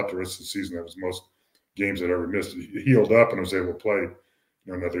 so I was out the rest of the season. That was most games I'd ever missed. It healed up and I was able to play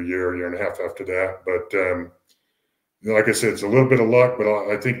another year and a half after that. But like I said, it's a little bit of luck, but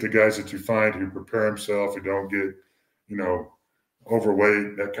I think the guys that you find who prepare themselves, who don't get,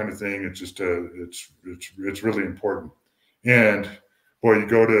 overweight, that kind of thing, it's just it's really important. And boy, you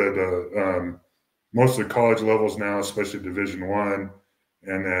go to the most of the college levels now, especially Division I,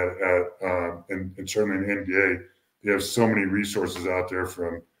 and certainly in the NBA, they have so many resources out there,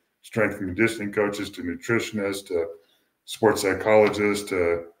 from strength and conditioning coaches to nutritionists to sports psychologists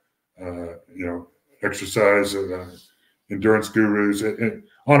to exercise endurance gurus, and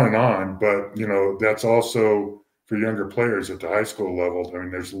on. But that's also for younger players at the high school level. I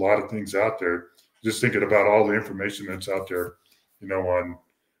mean, there's a lot of things out there. Just thinking about all the information that's out there, on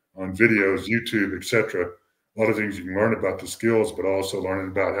videos, YouTube, etc. A lot of things you can learn about the skills, but also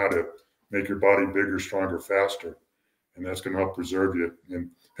learning about how to make your body bigger, stronger, faster. And that's going to help preserve you and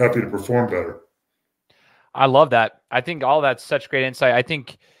help you to perform better. I love that. I think all that's such great insight. I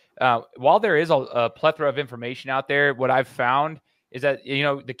think while there is a plethora of information out there, what I've found is that,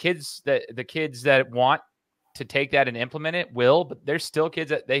 the kids that want to take that and implement it will, but there's still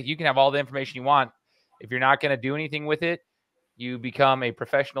kids that you can have all the information you want. If you're not going to do anything with it, you become a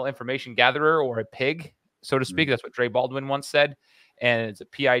professional information gatherer or a pig, so to speak. That's what Dre Baldwin once said. And it's a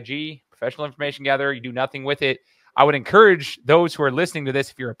PIG, professional information gatherer. You do nothing with it. I would encourage those who are listening to this,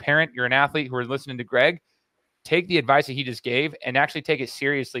 if you're a parent, you're an athlete who are listening to Greg, take the advice that he just gave and actually take it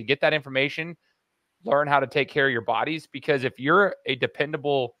seriously. Get that information, learn how to take care of your bodies, because if you're a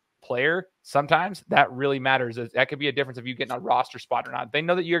dependable player, sometimes that really matters. That could be a difference if you get on a roster spot or not. They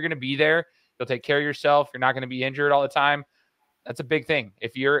know that you're going to be there. You'll take care of yourself. You're not going to be injured all the time. That's a big thing.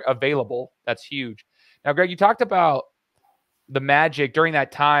 If you're available, that's huge. Now, Greg, you talked about the Magic during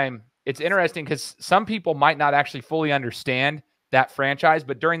that time. It's interesting because some people might not actually fully understand that franchise,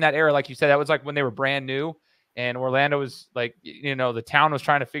 but during that era, like you said, that was like when they were brand new, and Orlando was like, the town was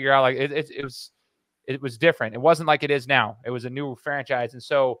trying to figure out, like it was different. It wasn't like it is now. It was a new franchise, and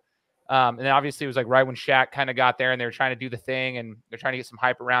so and then obviously it was like right when Shaq kind of got there, and they were trying to do the thing, and they're trying to get some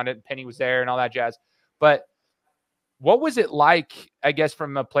hype around it. And Penny was there, and all that jazz. But what was it like, I guess,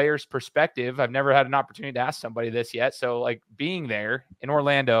 from a player's perspective? I've never had an opportunity to ask somebody this yet. So, like, being there in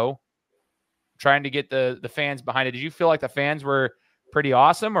Orlando, trying to get the fans behind it, did you feel like the fans were pretty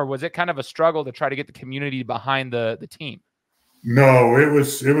awesome, or was it kind of a struggle to try to get the community behind the team? No, it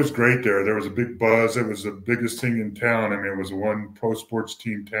was great there. There was a big buzz. It was the biggest thing in town. I mean, it was a one pro sports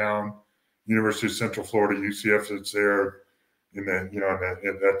team town. University of Central Florida, UCF, that's there. In the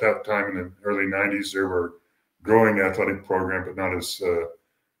at that time in the early '90s, there were growing athletic program, but not as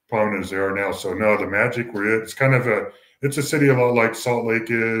prominent as they are now. So no, the Magic were it. It's kind of it's a city a lot like Salt Lake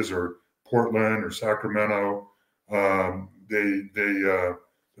is, or Portland, or Sacramento. The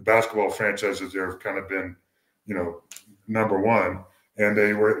basketball franchises there have kind of been, number one, and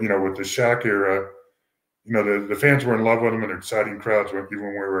they were, with the Shaq era, the fans were in love with them, and they're exciting crowds. Even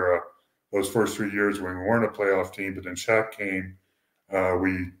when we were those first 3 years when we weren't a playoff team, but then Shaq came,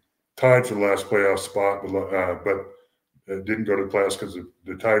 we tied for the last playoff spot, but didn't go to the playoffs because of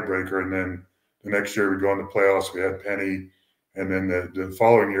the tiebreaker. And then the next year we go into playoffs. We had Penny, and then the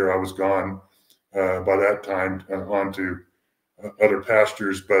following year I was gone by that time on to other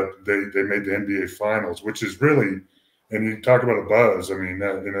pastures. But they made the NBA Finals, which is really, and you talk about a buzz. I mean,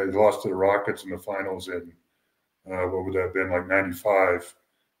 they lost to the Rockets in the finals in what would that have been, like '95.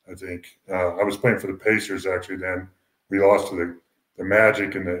 I think I was playing for the Pacers actually then. We lost to the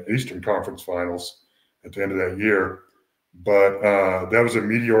Magic in the Eastern Conference Finals at the end of that year. But that was a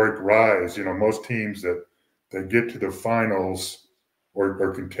meteoric rise. Most teams that get to the finals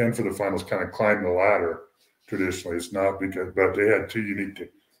or contend for the finals kind of climb the ladder traditionally. It's not but they had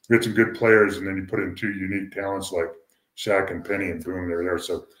we had some good players, and then you put in two unique talents like Shaq and Penny, and boom, they're there.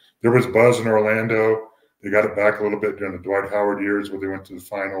 So there was buzz in Orlando. They got it back a little bit during the Dwight Howard years where they went to the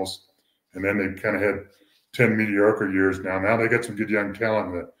finals. And then they kind of had 10 mediocre years now. Now they got some good young talent,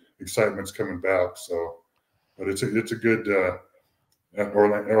 and the excitement's coming back. So, but it's a good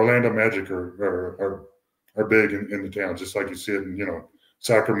Orlando Magic are big in the town, just like you see it. And,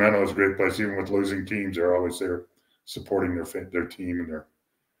 Sacramento is a great place. Even with losing teams, they're always there supporting their team, and they're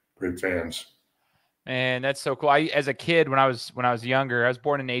great fans. And that's so cool. As a kid, when I was younger, I was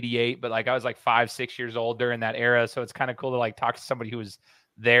born in '88, but I was 5-6 years old during that era. So it's kind of cool to talk to somebody who was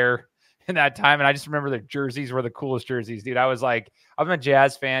there in that time. And I just remember their jerseys were the coolest jerseys, dude. I'm a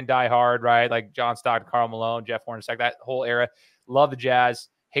Jazz fan, die hard, right? Like John Stockton, Karl Malone, Jeff Hornacek, that whole era. Love the Jazz,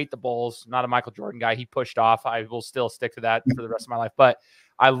 hate the Bulls. Not a Michael Jordan guy. He pushed off. I will still stick to that for the rest of my life. But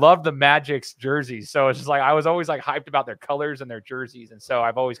I love the Magic's jerseys. So it's just I was always hyped about their colors and their jerseys. And so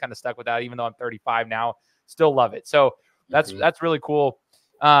I've always kind of stuck with that, even though I'm 35 now, still love it. So that's really cool.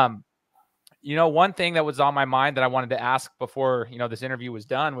 One thing that was on my mind that I wanted to ask before, this interview was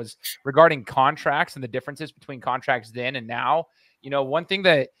done was regarding contracts and the differences between contracts then and now. One thing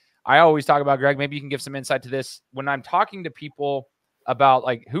that I always talk about, Greg, maybe you can give some insight to this. When I'm talking to people about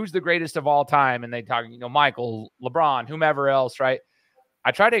who's the greatest of all time, and they talk, Michael, LeBron, whomever else, right?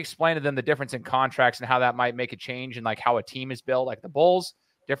 I try to explain to them the difference in contracts and how that might make a change in how a team is built. Like the Bulls,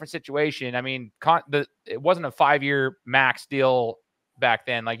 different situation. I mean, it wasn't a 5-year max deal back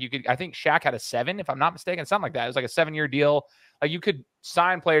then. I think Shaq had a 7, if I'm not mistaken, something like that. It was a 7-year deal. You could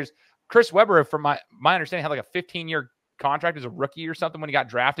sign players. Chris Webber, from my understanding, had a 15-year contract as a rookie or something when he got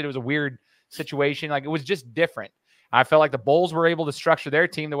drafted. It was a weird situation. It was just different. I felt like the Bulls were able to structure their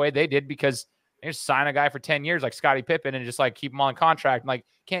team the way they did because they just sign a guy for 10 years like Scottie Pippen and just keep him on contract.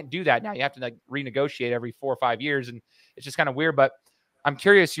 Can't do that now. You have to renegotiate every 4 or 5 years, and it's just kind of weird. But I'm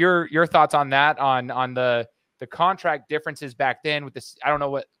curious your thoughts on that, on the contract differences back then with this. I don't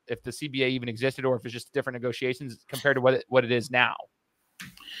know if the CBA even existed or if it's just different negotiations compared to what it is now.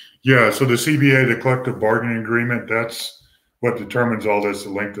 Yeah, so the CBA, the collective bargaining agreement, that's what determines all this,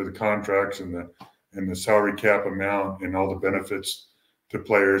 the length of the contracts and the salary cap amount and all the benefits to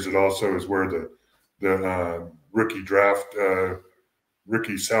players. It also is where the rookie draft,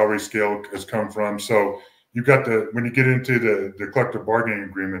 rookie salary scale has come from. So you've got when you get into the collective bargaining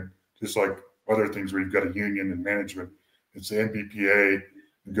agreement, just like other things where you've got a union and management, it's the NBPA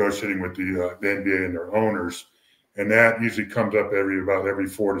negotiating with the NBA and their owners. And that usually comes up every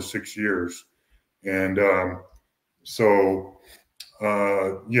 4 to 6 years. And there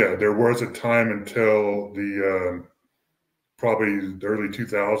was a time until probably the early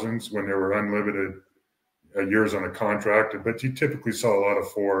 2000s when there were unlimited years on a contract, but you typically saw a lot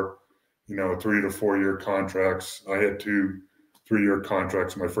of 3 to 4 year contracts. I had 2 3-year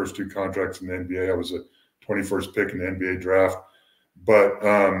contracts, my first 2 contracts in the NBA. I was a 21st pick in the NBA draft, but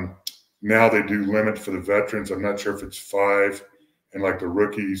now they do limit for the veterans. I'm not sure if it's 5, and the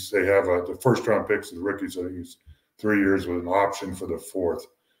rookies, they have the first round picks of the rookies. I think it's 3 years with an option for the 4th.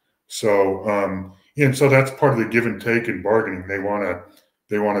 So, and so that's part of the give and take in bargaining. They want to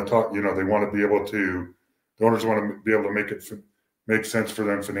talk, they want to be able to, the owners want to be able to make it make sense for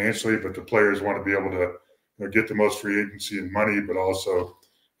them financially, but the players want to be able to, get the most free agency and money, but also,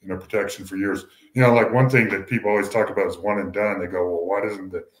 protection for years. Like one thing that people always talk about is one and done. They go, well, why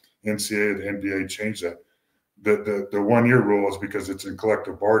doesn't the NCAA or the NBA change that? The 1 year rule is because it's in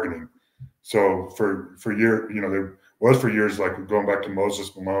collective bargaining. So for there was for years, like going back to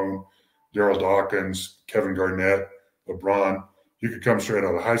Moses Malone, Daryl Dawkins, Kevin Garnett, LeBron, you could come straight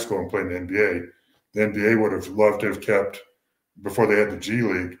out of high school and play in the NBA. The NBA would have loved to have kept, before they had the G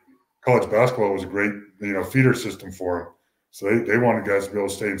League, college basketball was a great, feeder system for them. So they wanted guys to be able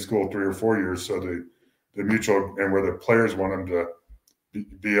to stay in school 3 or 4 years. So the mutual, and where the players want them to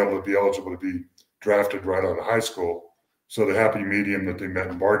be able to be eligible to be drafted right out of high school. So the happy medium that they met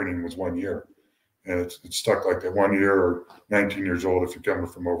in bargaining was 1 year. And it's stuck like that 1 year, or 19 years old if you're coming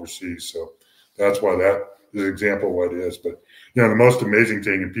from overseas. So that's why that is an example of what it is. But, the most amazing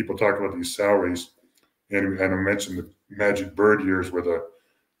thing, and people talk about these salaries, and I mentioned the Magic Bird years where the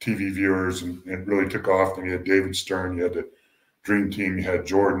TV viewers and really took off. Then you had David Stern, you had the Dream Team, you had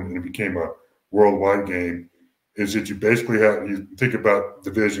Jordan, and it became a worldwide game. Is that you basically you think about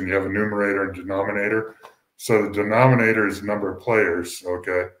division, you have a numerator and denominator. So the denominator is the number of players,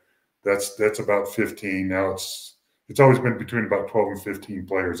 okay? That's about 15. Now it's always been between about 12 and 15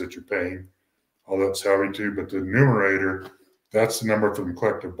 players that you're paying all that salary to. But the numerator, that's the number from the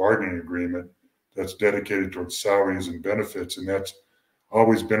collective bargaining agreement that's dedicated towards salaries and benefits, and that's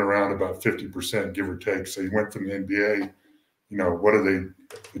always been around about 50%, give or take. So you went from the NBA, what are they?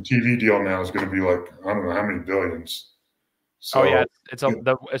 The TV deal now is going to be like, I don't know how many billions. So, it's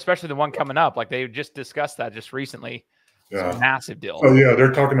especially the one coming up. Like they just discussed that just recently. Yeah. It's a massive deal. Oh yeah,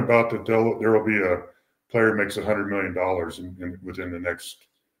 they're talking about that there will be a player makes $100 million within the next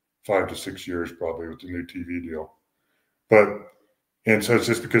 5 to 6 years, probably, with the new TV deal. And so it's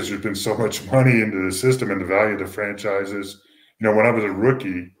just because there's been so much money into the system and the value of the franchises. When I was a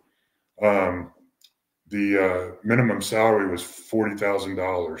rookie, the minimum salary was $40,000.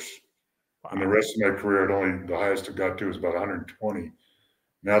 Wow. And the rest of my career, the highest I got to was about 120.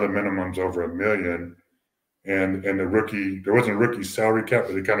 Now the minimum's over $1 million. And the rookie, there wasn't a rookie salary cap,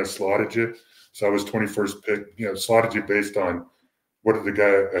 but they kind of slotted you. So I was 21st pick, slotted you based on what did the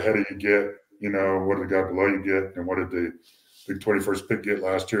guy ahead of you get, what did the guy below you get, and what did the 21st pick get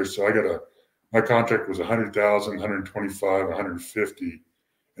last year. So my contract was 100,000, 125, 150,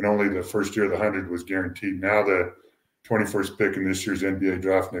 and only the first year of the 100 was guaranteed. Now the 21st pick in this year's NBA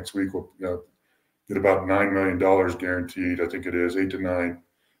draft next week will get about $9 million guaranteed. I think it is 8 to 9, and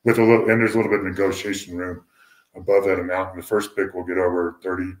there's a little bit of negotiation room above that amount. And the first pick will get over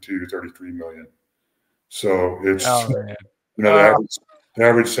 32, 33 million. So it's the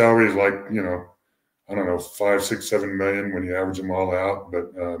average salary is like I don't know, 5, 6, 7 million when you average them all out.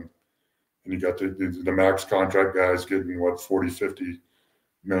 But and you got the max contract guys getting 40, 50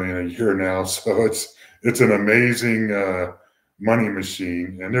 million a year now. So it's an amazing money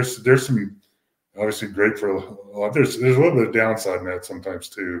machine. And there's some obviously great for a lot. There's a little bit of downside in that sometimes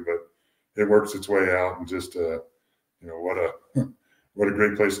too, but it works its way out. And just what a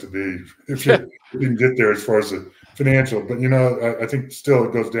great place to be if you can get there as far as the financial. But I think still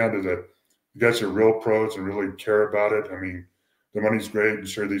it goes down to you guys are real pros and really care about it. I mean, the money's great, and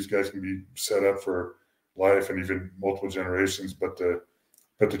sure these guys can be set up for life and even multiple generations. But the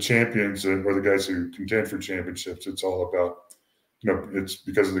champions or the guys who contend for championships, it's all about it's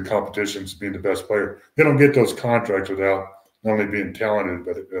because of the competitions, being the best player. They don't get those contracts without not only being talented,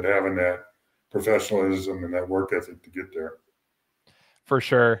 but having that professionalism and that work ethic to get there. For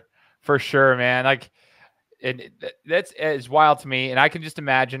sure, man. Like. That's wild to me. And I can just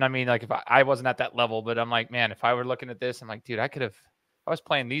imagine, I mean, like if I wasn't at that level, but I'm like, man, if I were looking at this, I'm like, dude, if I was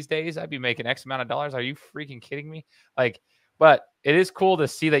playing these days, I'd be making X amount of dollars. Are you freaking kidding me? But it is cool to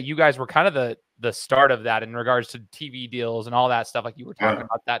see that you guys were kind of the start of that in regards to TV deals and all that stuff. Like you were talking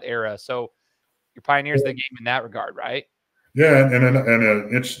about that era. So you're pioneers of the game in that regard, right? Yeah.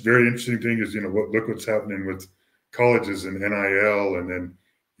 And it's very interesting thing is, look what's happening with colleges and NIL. And then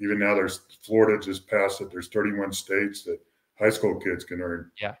even now Florida just passed it. There's 31 states that high school kids can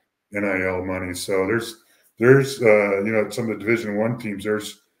earn NIL money. So there's some of the Division I teams,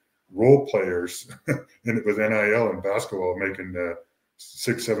 there's role players with NIL and basketball making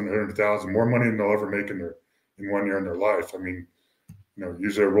 600,000-700,000 more money than they'll ever make in 1 year in their life. I mean,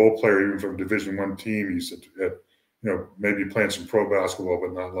 usually a role player even from Division I team, he's maybe playing some pro basketball,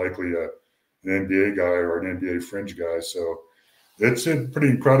 but not likely an NBA guy or an NBA fringe guy. So it's pretty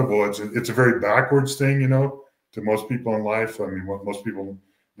incredible. It's a very backwards thing, to most people in life. I mean, most people in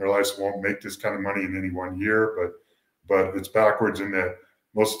their lives won't make this kind of money in any 1 year, but it's backwards in that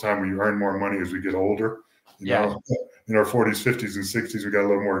most of the time we earn more money as we get older. In our 40s, 50s, and 60s, we got a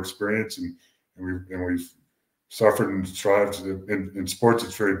little more experience, and we've suffered and strives. In sports,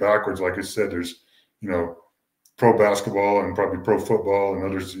 it's very backwards. Like I said, there's, pro basketball and probably pro football and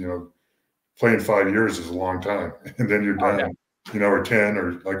others, playing 5 years is a long time. And then you're done, or 10,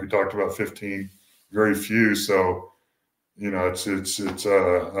 or like we talked about, 15, very few. So, it's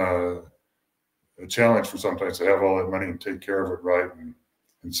a challenge for sometimes to have all that money and take care of it right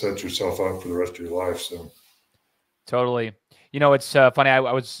and set yourself up for the rest of your life. So. Totally. It's funny. I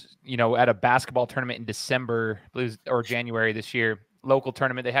was, at a basketball tournament in December or January this year, local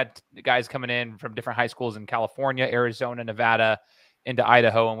tournament. They had guys coming in from different high schools in California, Arizona, Nevada, into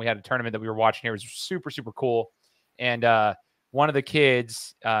Idaho. And we had a tournament that we were watching here. It was super, super cool. And one of the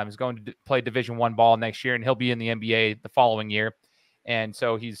kids is going to play Division I ball next year, and he'll be in the NBA the following year. And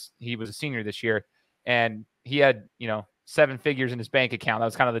so he was a senior this year, and he had, 7 figures in his bank account. That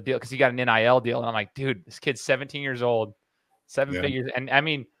was kind of the deal, because he got an NIL deal. And I'm like, dude, this kid's 17 years old, 7 figures. And I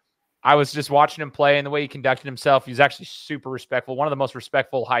mean, I was just watching him play, and the way he conducted himself, he's actually super respectful. One of the most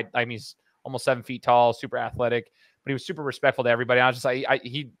respectful height. I mean, he's almost 7 feet tall, super athletic, but he was super respectful to everybody. I was just like,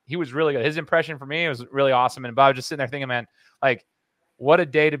 he was really good. His impression for me was really awesome. And I was just sitting there thinking, man, like, what a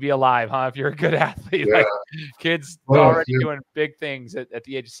day to be alive, huh? If you're a good athlete, like, kids already doing big things at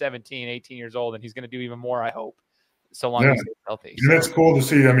the age of 17, 18 years old, and he's going to do even more, I hope, so long as he's healthy. And it's cool to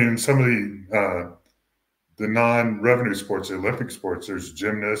see. I mean, some of the non-revenue sports, the Olympic sports, there's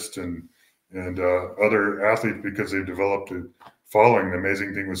gymnasts and other athletes, because they've developed a following. The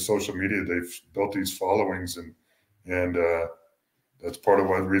amazing thing with social media, they've built these followings, and that's part of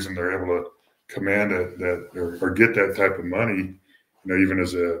the reason they're able to command that or get that type of money. Even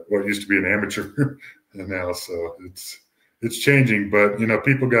as what used to be an amateur now. So it's changing, but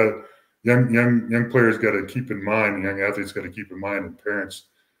people got young players got to keep in mind, young athletes got to keep in mind, and parents,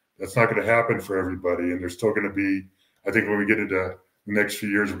 that's not going to happen for everybody. And there's still going to be, I think when we get into the next few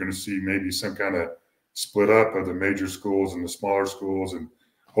years, we're going to see maybe some kind of split up of the major schools and the smaller schools. And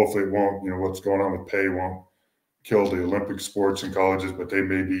hopefully it won't, what's going on with pay won't kill the Olympic sports and colleges, but they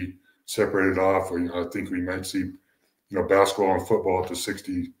may be separated off. Or, I think we might see, basketball and football at the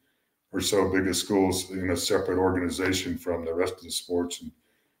 60 or so biggest schools in a separate organization from the rest of the sports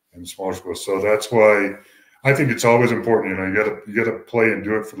and smaller schools. So that's why I think it's always important. You got to play and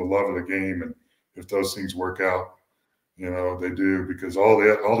do it for the love of the game. And if those things work out, they do, because all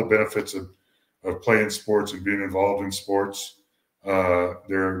the benefits of playing sports and being involved in sports,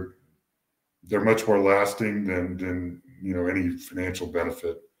 they're much more lasting than any financial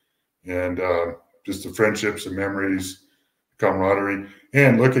benefit. And just the friendships and memories, camaraderie.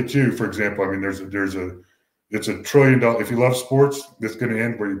 And look at you, for example. I mean, it's a $1 trillion. If you love sports, it's going to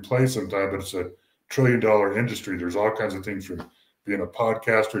end where you play sometime, but it's a $1 trillion industry. There's all kinds of things, from being a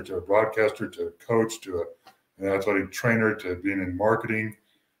podcaster to a broadcaster to a coach to an athletic trainer to being in marketing.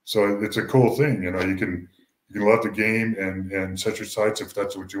 So it's a cool thing. You can love the game and set your sights, if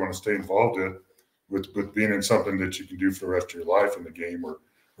that's what you want to stay involved in, with being in something that you can do for the rest of your life in the game or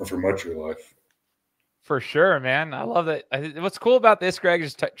for much of your life. For sure, man. I love that. What's cool about this, Greg,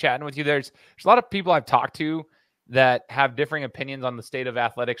 is chatting with you. There's a lot of people I've talked to that have differing opinions on the state of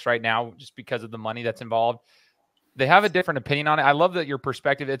athletics right now, just because of the money that's involved. They have a different opinion on it. I love that your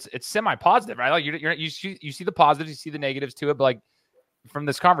perspective, it's semi-positive, right? Like you see the positives, you see the negatives to it, but like from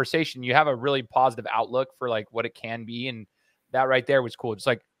this conversation, you have a really positive outlook for like what it can be. And that right there was cool. Just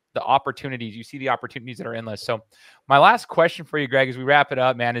like the opportunities, you see the opportunities that are endless. So my last question for you, Greg, as we wrap it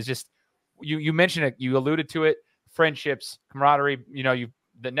up, man, is just, you mentioned it, you alluded to it, friendships, camaraderie,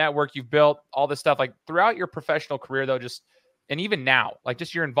 the network you've built, all this stuff, like throughout your professional career though, and even now, like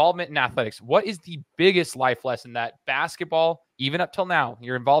just your involvement in athletics, what is the biggest life lesson that basketball, even up till now,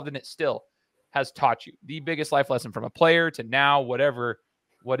 you're involved in it still, has taught you? The biggest life lesson from a player to now, whatever,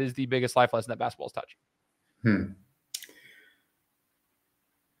 what is the biggest life lesson that basketball has taught you?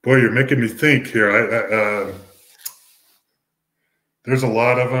 Boy, you're making me think here. There's a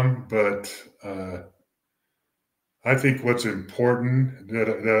lot of them, but I think what's important that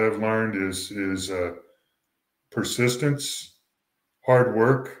I've learned is persistence, hard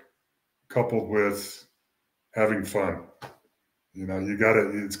work, coupled with having fun. You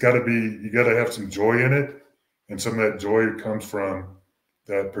gotta have some joy in it, and some of that joy comes from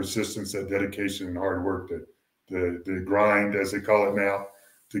that persistence, that dedication, and hard work, the grind, as they call it now,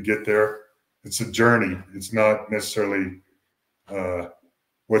 to get there. It's a journey. It's not necessarily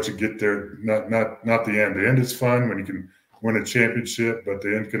what you get there, not the end. The end is fun when you can win a championship, but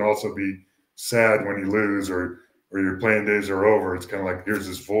the end can also be sad when you lose or your playing days are over. It's kind of like, here's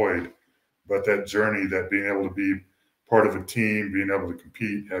this void. But that journey, that being able to be part of a team, being able to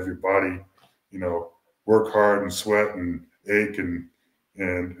compete, have your body, work hard and sweat and ache and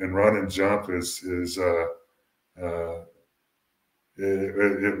run and jump is Uh,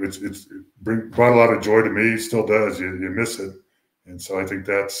 it's brought a lot of joy to me. Still does. You miss it, and so I think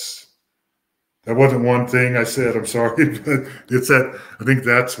that wasn't one thing I said. I'm sorry, but it's that. I think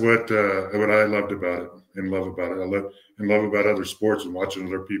that's what I loved about it and love about it. I love about other sports and watching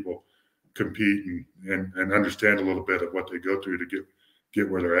other people compete and understand a little bit of what they go through to get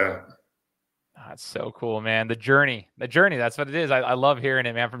where they're at. That's so cool, man. The journey, that's what it is. I love hearing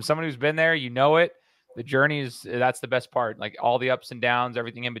it, man. From someone who's been there, it. The journey that's the best part. Like all the ups and downs,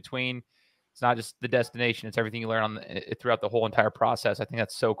 everything in between. It's not just the destination. It's everything you learn throughout the whole entire process. I think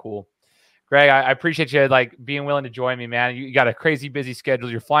that's so cool. Greg, I appreciate you like being willing to join me, man. You got a crazy busy schedule.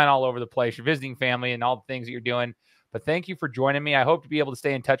 You're flying all over the place. You're visiting family and all the things that you're doing. But thank you for joining me. I hope to be able to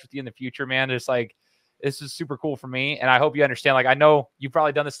stay in touch with you in the future, man. Just like, this is super cool for me. And I hope you understand, like, I know you've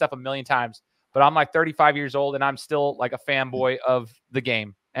probably done this stuff a million times, but I'm like 35 years old and I'm still like a fanboy of the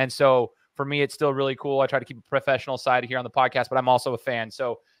game. And so for me, it's still really cool. I try to keep a professional side here on the podcast, but I'm also a fan.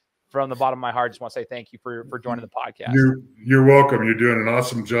 So from the bottom of my heart, just want to say thank you for joining the podcast. You're welcome. You're doing an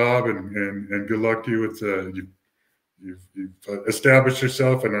awesome job, and good luck to you with you've established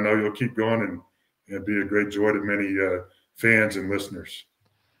yourself, and I know you'll keep going and be a great joy to many fans and listeners.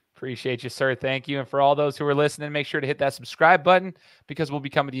 Appreciate you, sir. Thank you. And for all those who are listening, make sure to hit that subscribe button because we'll be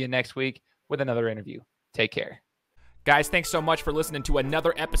coming to you next week with another interview. Take care. Guys, thanks so much for listening to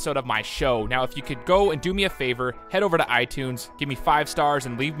another episode of my show. Now, if you could go and do me a favor, head over to iTunes, give me 5 stars,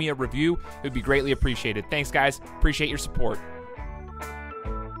 and leave me a review. It would be greatly appreciated. Thanks, guys. Appreciate your support.